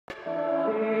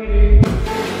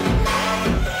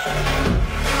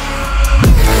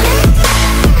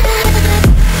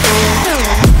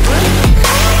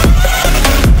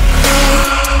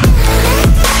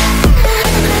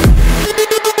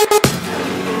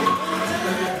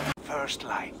First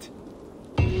light.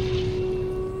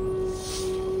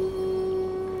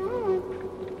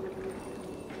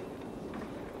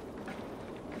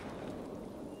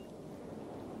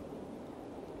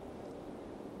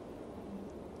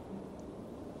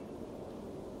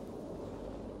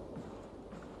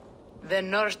 The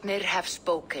Northnir have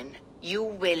spoken. You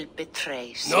will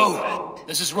betray Sigurd. No!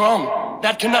 This is wrong.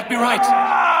 That cannot be right.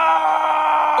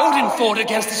 Odin fought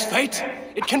against his fate.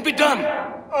 It can be done.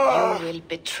 You will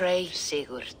betray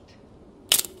Sigurd.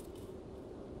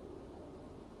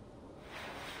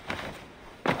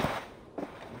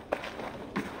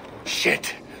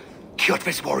 Shit!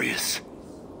 Kjotve's warriors.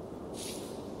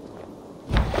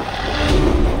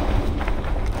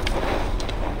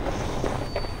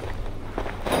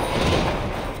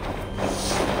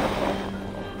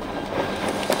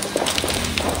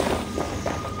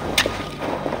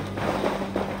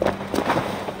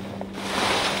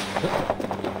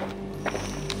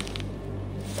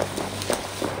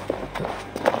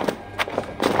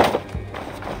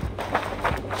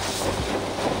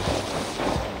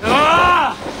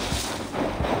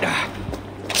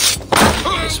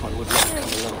 This one would not come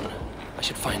alone. I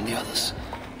should find the others.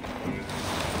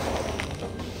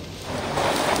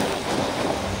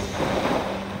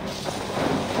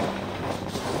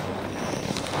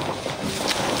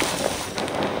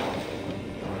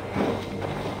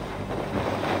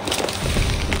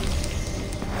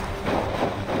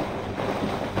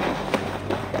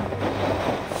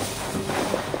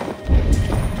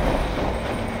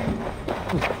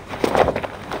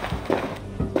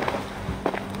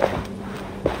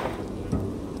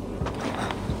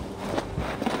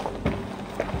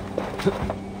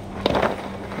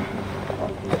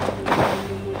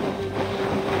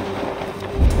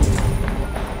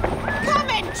 Come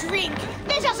and drink!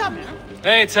 Let us up!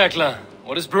 Hey, Tekla.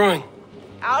 What is brewing?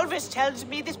 Alvis tells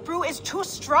me this brew is too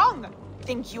strong.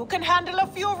 Think you can handle a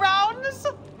few rounds?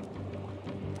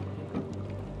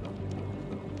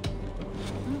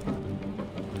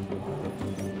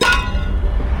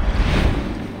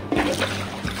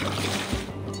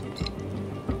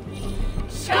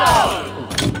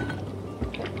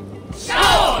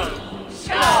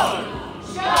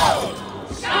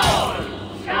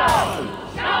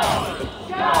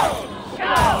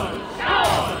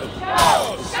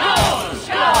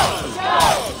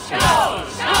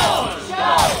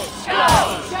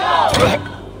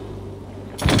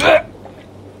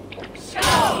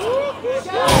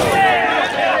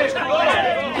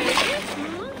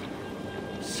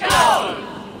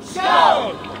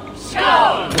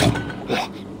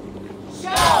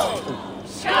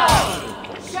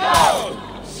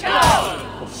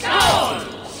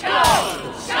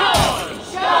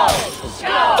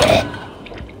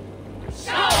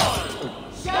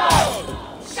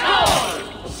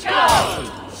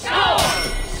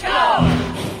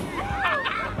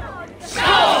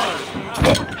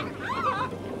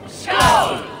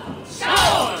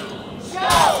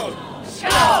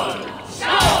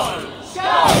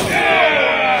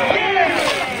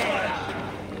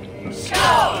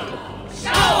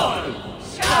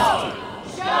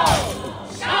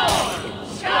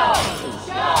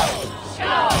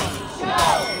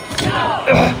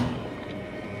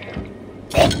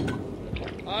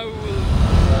 I will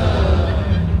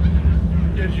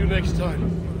get you next time.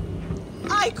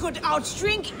 I could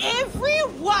outdrink every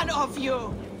one of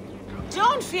you!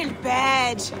 Don't feel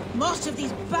bad. Most of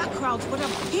these backgrounds would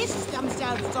have pissed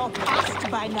themselves so fast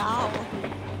by now.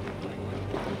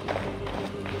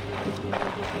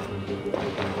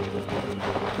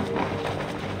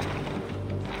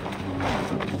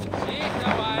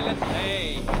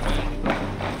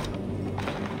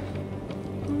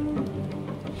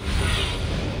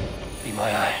 Be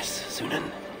my eyes,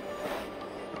 Sunan.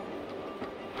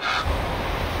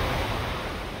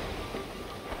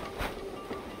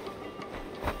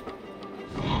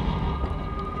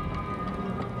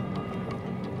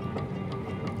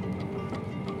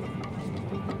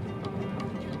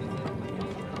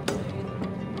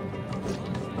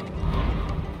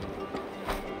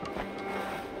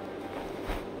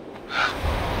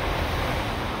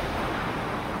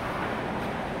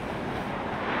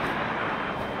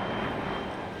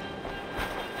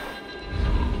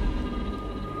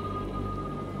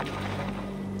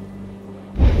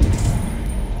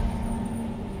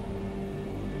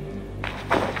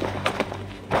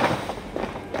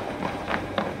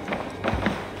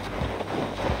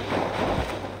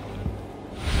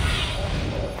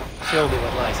 Show me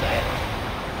what lies ahead.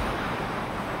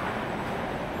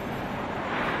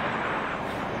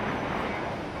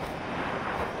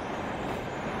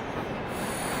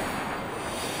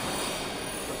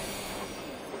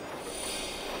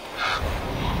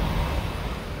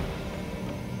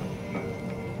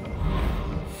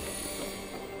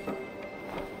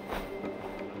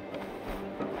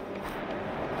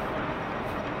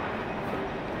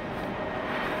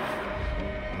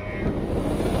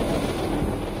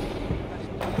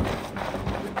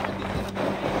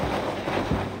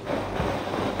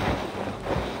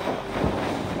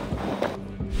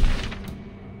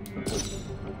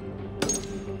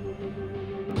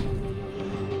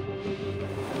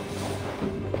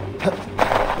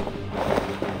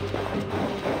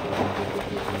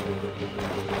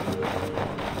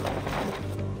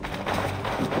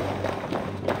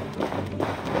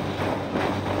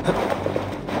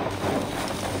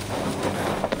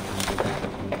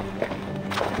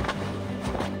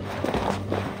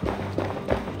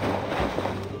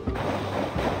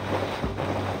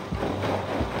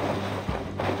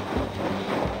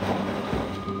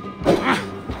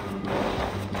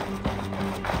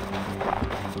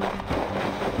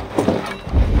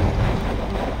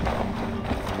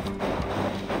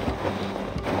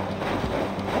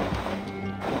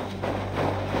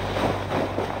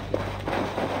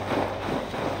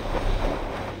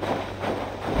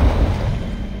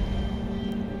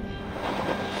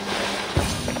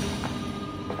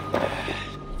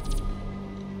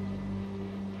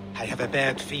 I have a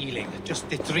bad feeling. Just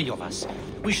the three of us.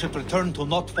 We should return to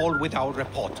Notfall with our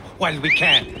report, while we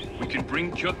can. We can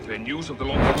bring Kjotve news of the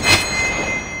long...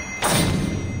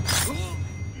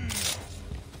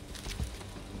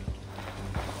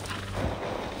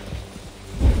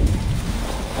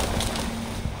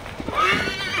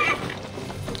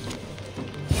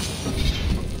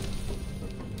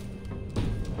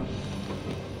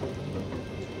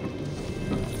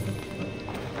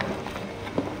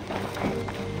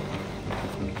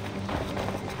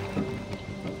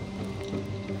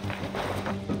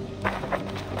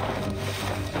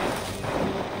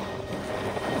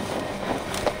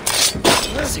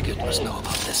 Sigurd must know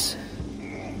about this.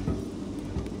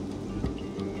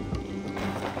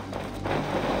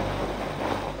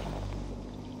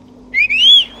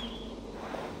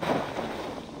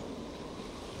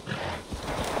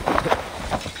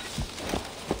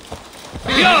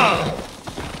 Yeah!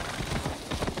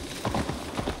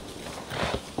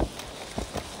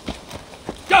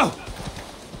 Go!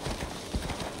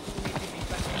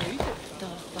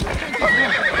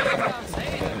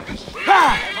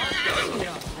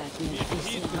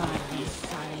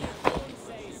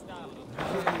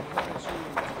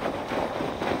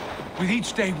 With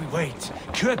each day we wait,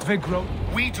 Kjotve grows.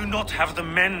 We do not have the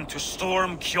men to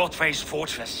storm Kjotve's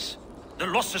fortress. The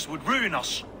losses would ruin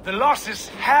us. The losses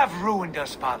have ruined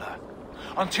us, father.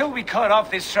 Until we cut off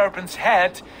this serpent's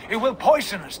head, it will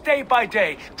poison us day by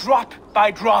day, drop by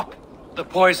drop. The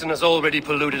poison has already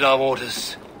polluted our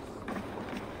waters.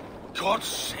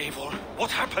 Gods, Eivor, what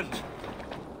happened?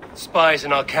 Spies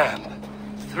in our camp.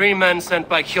 3 men sent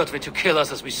by Kjotve to kill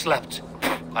us as we slept.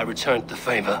 I returned the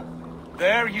favor.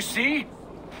 There, you see?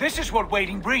 This is what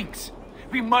waiting brings.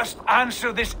 We must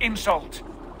answer this insult.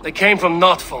 They came from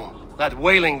Notfall, that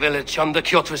whaling village under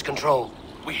Kjotve's control.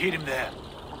 We hid him there.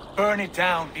 Burn it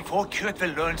down before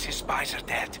Kjotve learns his spies are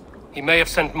dead. He may have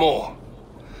sent more.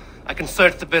 I can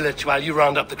search the village while you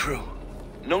round up the crew.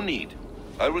 No need.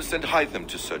 I will send Hytham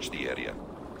to search the area.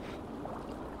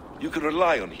 You can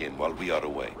rely on him while we are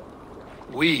away.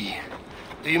 We?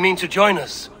 Do you mean to join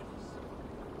us?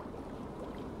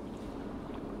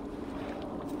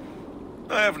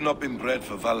 I have not been bred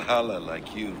for Valhalla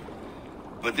like you,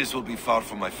 but this will be far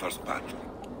from my first battle.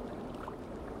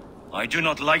 I do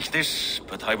not like this,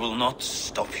 but I will not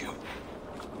stop you.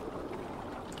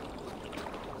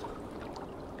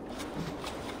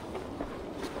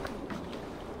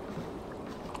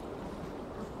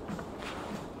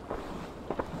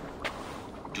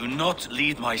 Do not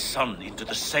lead my son into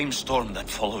the same storm that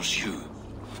follows you.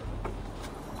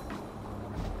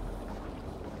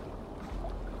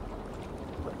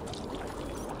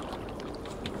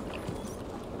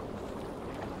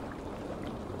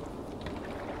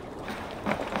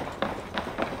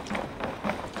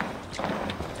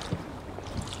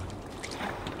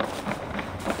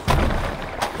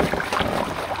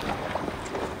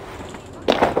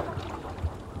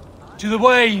 To the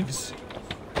waves!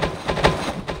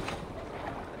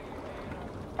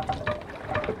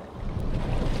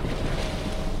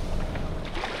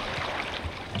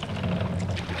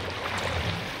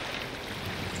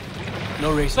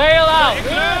 No reason. Sail out!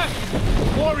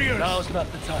 Warriors! Now's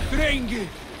not the time. Drengi!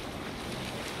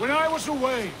 When I was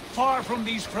away, far from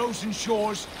these frozen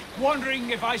shores, wondering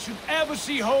if I should ever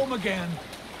see home again,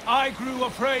 I grew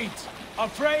afraid.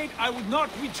 Afraid I would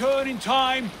not return in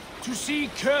time to see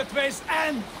Kjotve's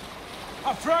end.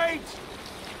 Afraid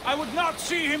I would not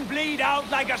see him bleed out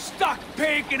like a stuck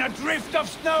pig in a drift of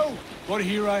snow. But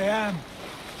here I am,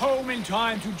 home in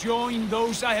time to join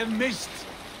those I have missed,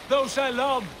 those I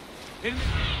love.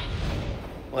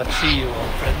 What see you,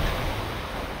 old friend?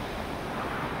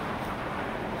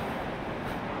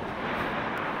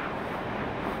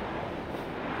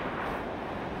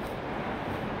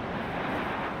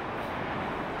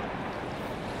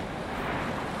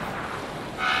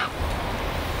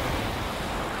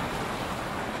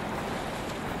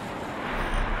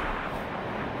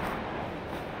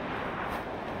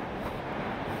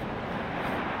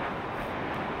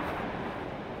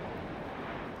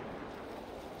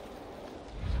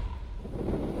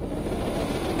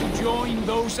 Join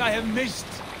those I have missed,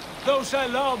 those I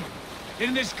love,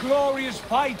 in this glorious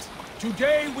fight.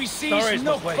 Today we seize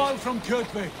Nokval from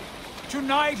Kjotve.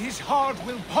 Tonight his heart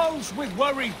will pulse with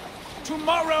worry.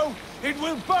 Tomorrow it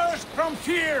will burst from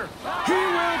fear. He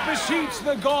will beseech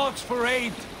the gods for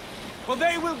aid, for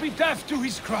they will be deaf to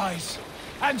his cries.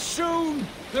 And soon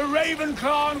the Raven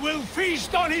clan will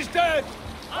feast on his dead.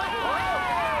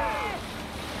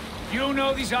 You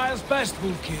know these isles best,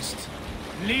 Wolf-Kissed.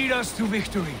 Lead us to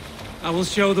victory. I will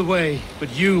show the way, but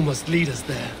you must lead us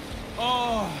there.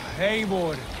 Oh,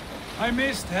 Eivor. I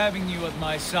missed having you at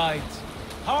my side.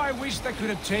 How I wished I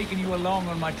could have taken you along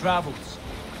on my travels.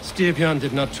 Styrbjörn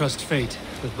did not trust fate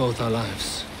with both our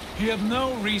lives. You have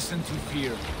no reason to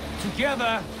fear.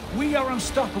 Together, we are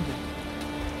unstoppable.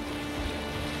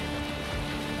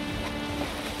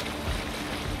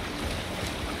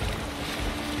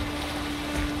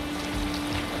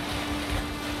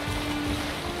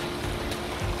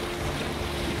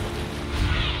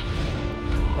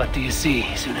 What do you see,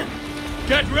 Sunan?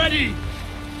 Get ready!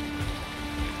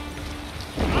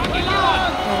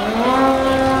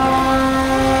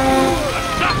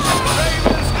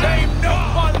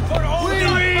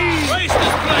 Waste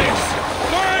this place!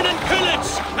 Burn and pillage!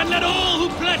 And let all who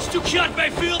pledge to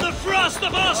Kjotve feel the frost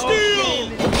of our steel!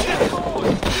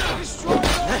 Destroy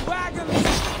those wagons!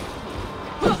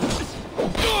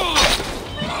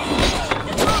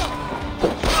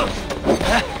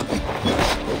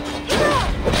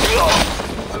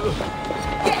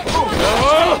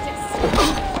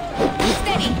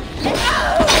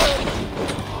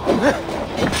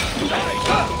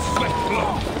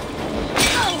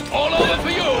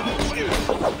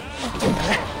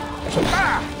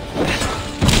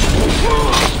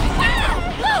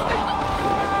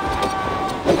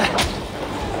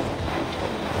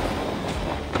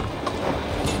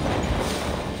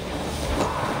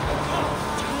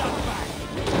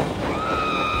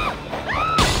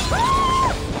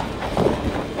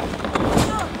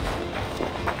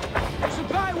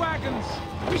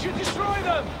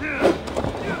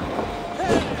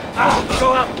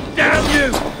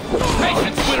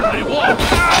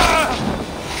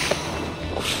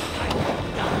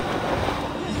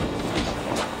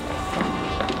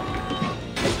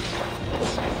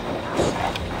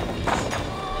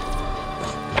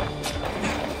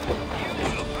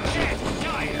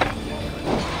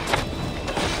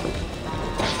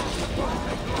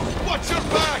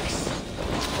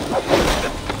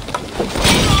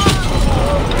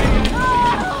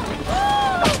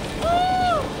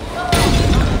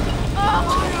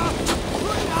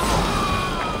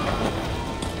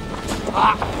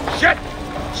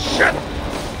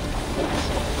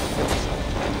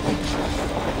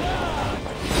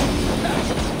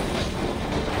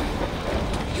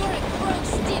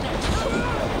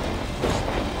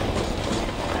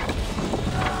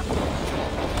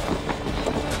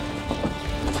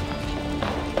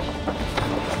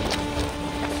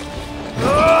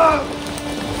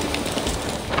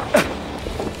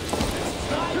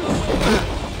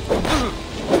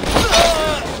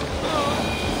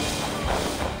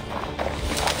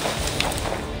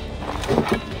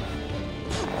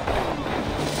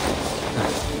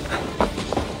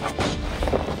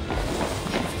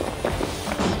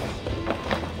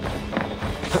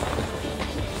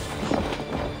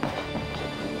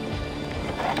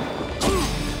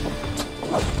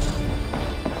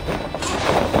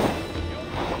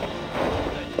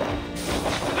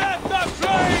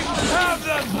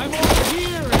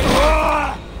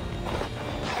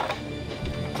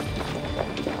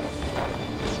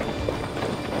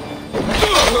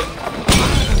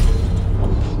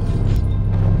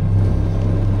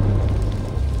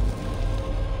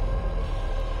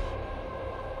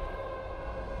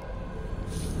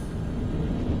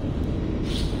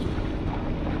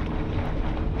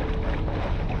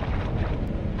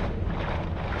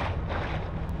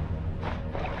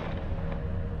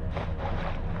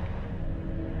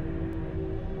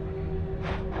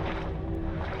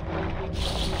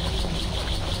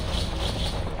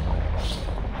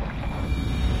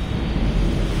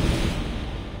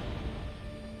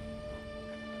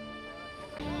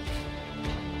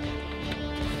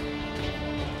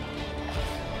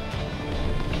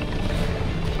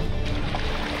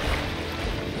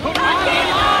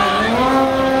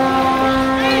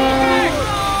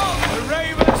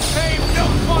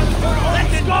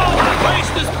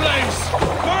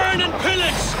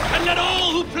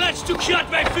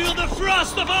 Kjot may feel the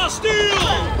thrust of our steel!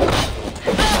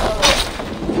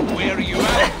 Where are you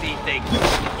at, thief?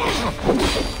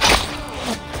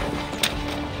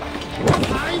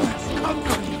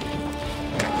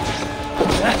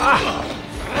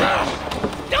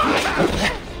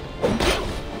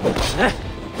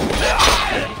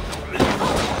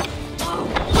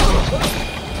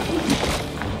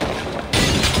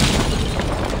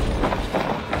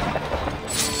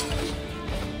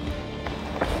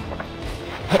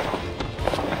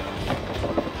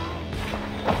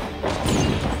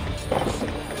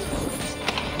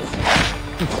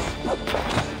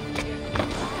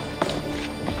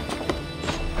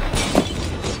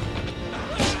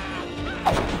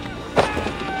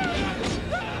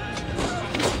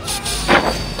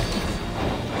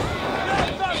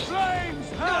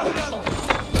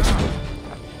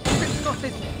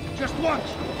 Just watch!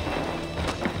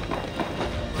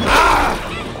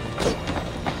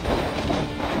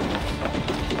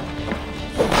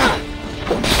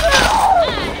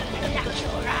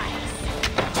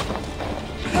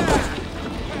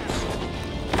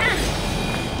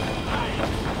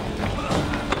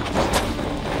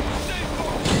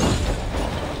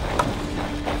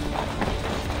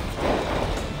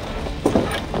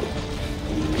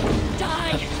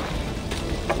 Die!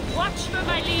 Watch for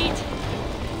my lead!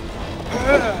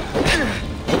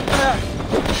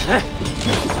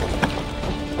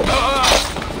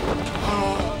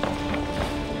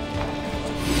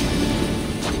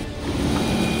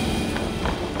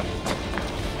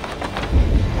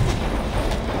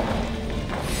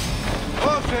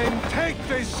 Fucking take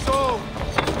this sword!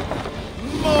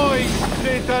 Moist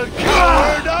little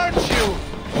coward, aren't you?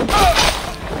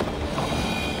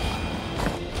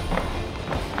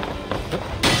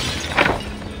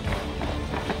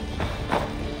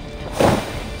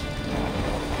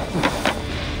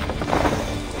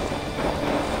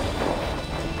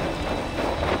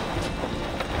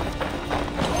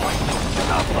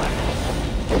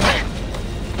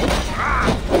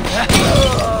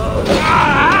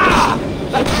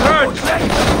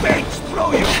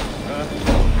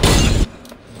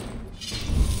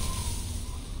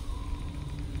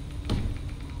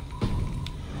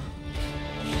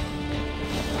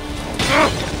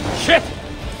 Shit!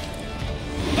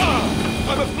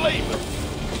 I'm aflame!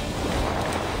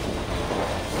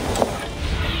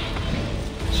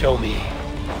 Show me.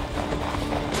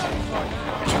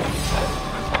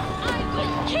 I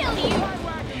will kill you!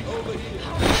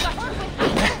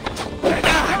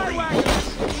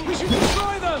 We should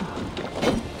destroy them!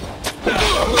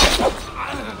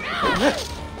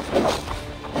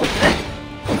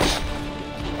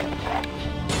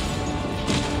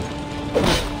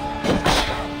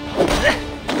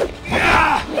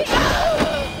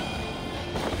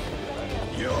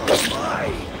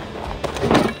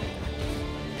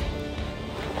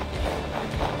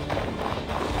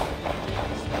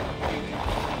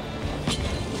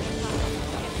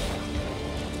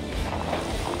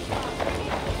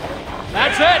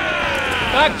 That's it!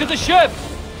 Back to the ship!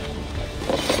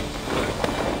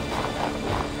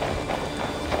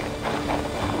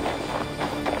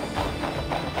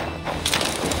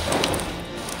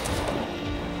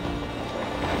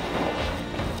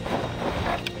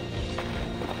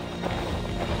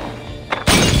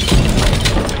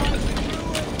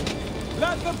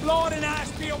 Let the blood and ash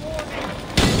be a warning!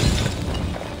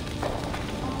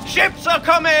 Ships are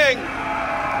coming!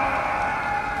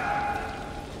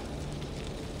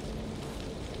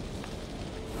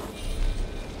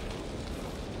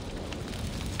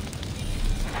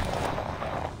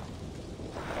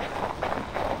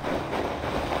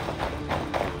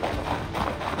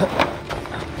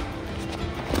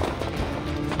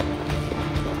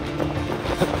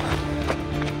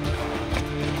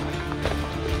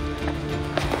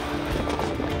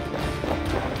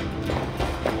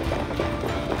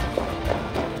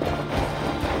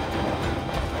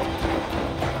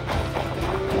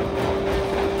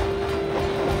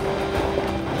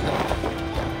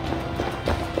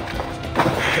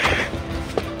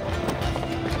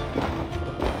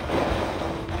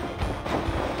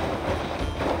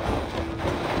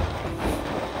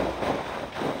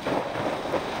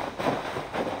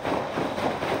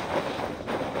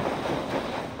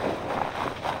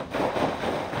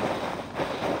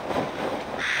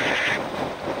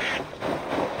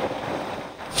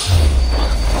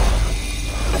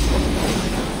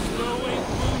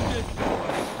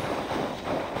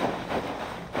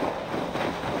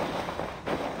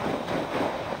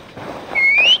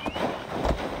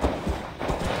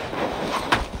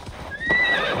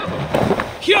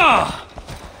 Hyah!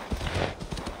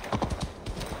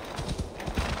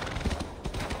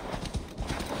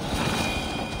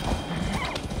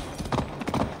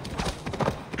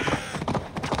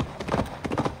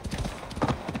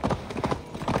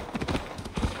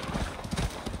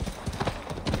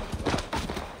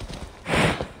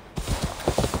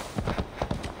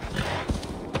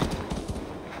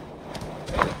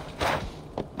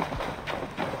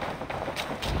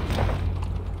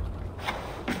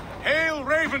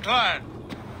 Raven clan!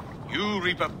 You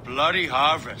reap a bloody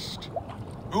harvest.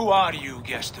 Who are you,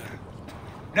 Gester?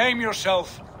 Name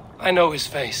yourself. I know his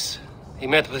face. He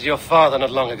met with your father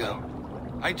not long ago.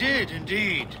 I did,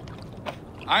 indeed.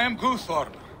 I am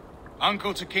Guthorm,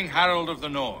 uncle to King Harold of the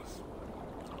North.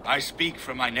 I speak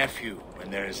for my nephew when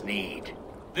there is need.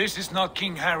 This is not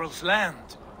King Harold's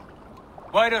land.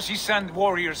 Why does he send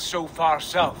warriors so far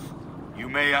south? You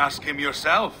may ask him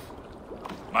yourself,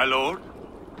 my lord.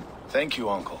 Thank you,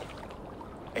 uncle.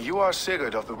 And you are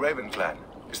Sigurd of the Raven clan,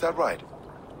 is that right?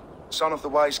 Son of the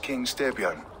wise King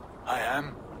Styrbjörn. I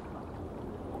am.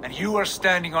 And you are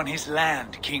standing on his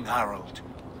land, King Harold.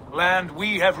 Land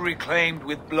we have reclaimed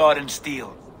with blood and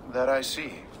steel. That I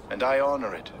see, and I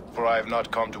honor it, for I have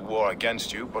not come to war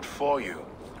against you, but for you,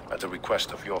 at the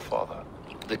request of your father.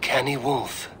 The canny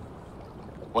wolf.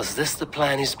 Was this the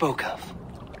plan he spoke of?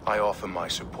 I offer my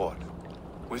support.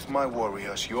 With my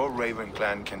warriors, your Raven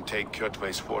clan can take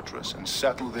Kjotve's fortress and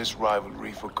settle this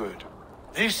rivalry for good.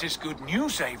 This is good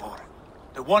news, Eivor.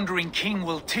 The Wandering King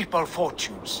will tip our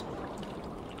fortunes.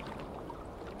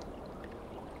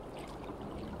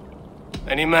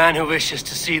 Any man who wishes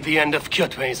to see the end of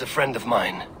Kjotve is a friend of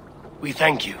mine. We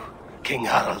thank you, King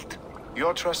Harald.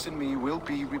 Your trust in me will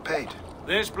be repaid.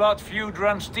 This blood feud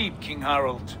runs deep, King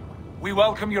Harold. We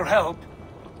welcome your help,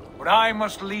 but I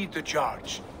must lead the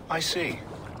charge. I see.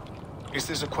 Is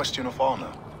this a question of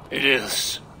honor? It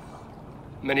is.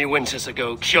 Many winters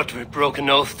ago, Kjotve broke an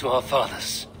oath to our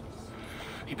fathers.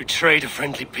 He betrayed a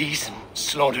friendly peace and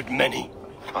slaughtered many.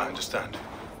 I understand.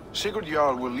 Sigurd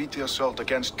Jarl will lead the assault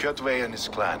against Kjotve and his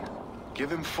clan.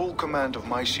 Give him full command of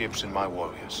my ships and my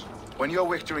warriors. When your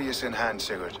victory is in hand,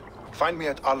 Sigurd, find me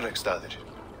at Alrekstadir,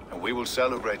 and we will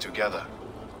celebrate together.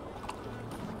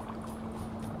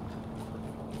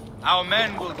 Our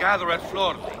men will gather at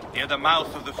Florli, near the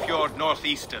mouth of the fjord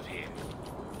northeast of here.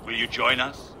 Will you join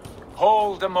us?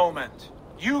 Hold a moment.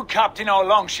 You captain our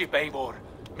longship, Eivor.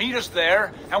 Meet us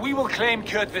there, and we will claim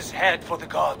Kjotve's head for the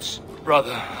gods.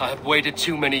 Brother, I have waited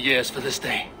too many years for this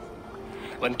day.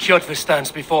 When Kjotve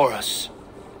stands before us,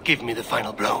 give me the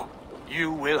final blow.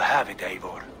 You will have it,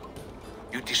 Eivor.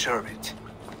 You deserve it.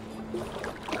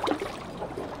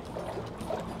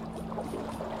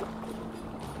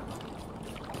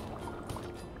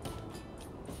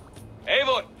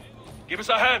 Eivor, give us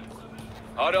a hand.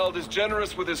 Harald is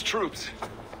generous with his troops.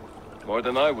 More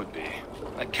than I would be.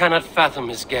 I cannot fathom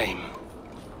his game.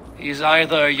 He is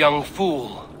either a young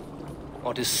fool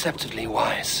or deceptively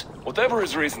wise. Whatever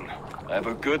his reason, I have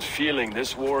a good feeling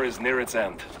this war is near its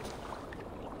end.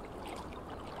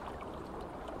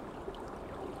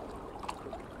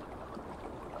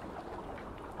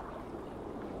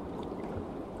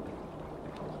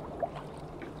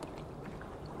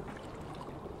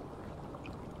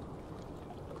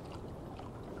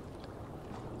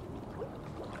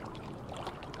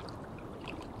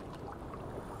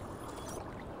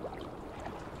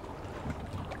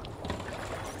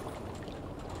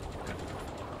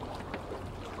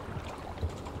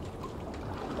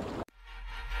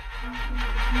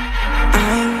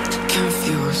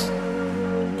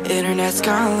 Internet's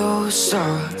gone loose,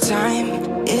 so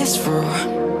time is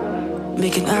through.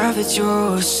 Making of it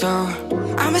yours, so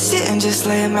I'ma sit and just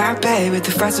lay in my bed with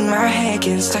the thoughts in my head,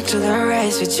 getting stuck to the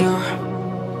race with you.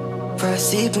 For a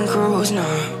sleeping cruise,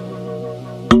 no.